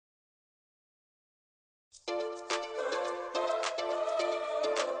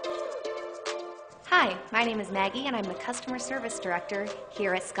Hi, my name is Maggie and I'm the Customer Service Director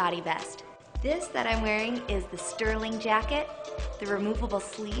here at SCOTTeVEST. This that I'm wearing is the Sterling jacket. The removable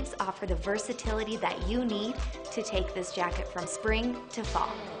sleeves offer the versatility that you need to take this jacket from spring to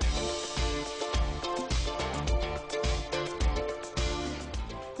fall.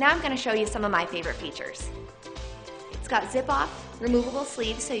 Now I'm going to show you some of my favorite features. It's got zip-off, removable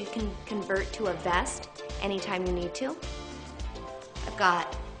sleeves so you can convert to a vest anytime you need to. I've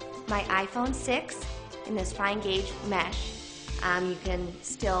got my iPhone 6 in this fine gauge mesh. You can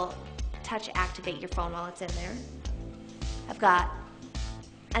still touch activate your phone while it's in there. I've got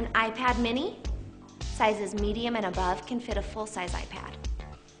an iPad mini. Sizes medium and above can fit a full-size iPad.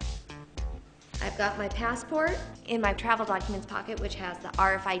 I've got my passport in my travel documents pocket, which has the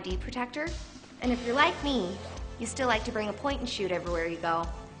RFID protector. And if you're like me, you still like to bring a point and shoot everywhere you go,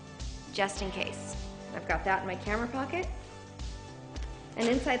 just in case. I've got that in my camera pocket. And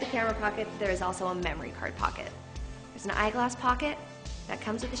inside the camera pocket, there is also a memory card pocket. There's an eyeglass pocket that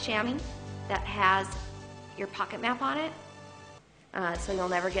comes with a chamois that has your pocket map on it, so you'll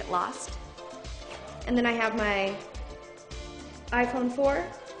never get lost. And then I have my iPhone 4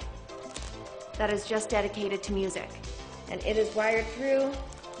 that is just dedicated to music. And it is wired through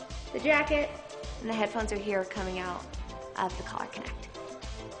the jacket, and the headphones are here coming out of the collar connect.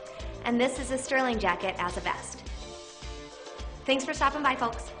 And this is a Sterling jacket as a vest. Thanks for stopping by,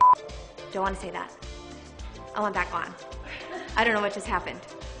 folks. Don't want to say that. I went back on. I don't know what just happened.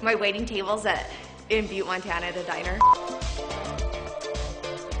 My waiting table's in Butte, Montana at a diner.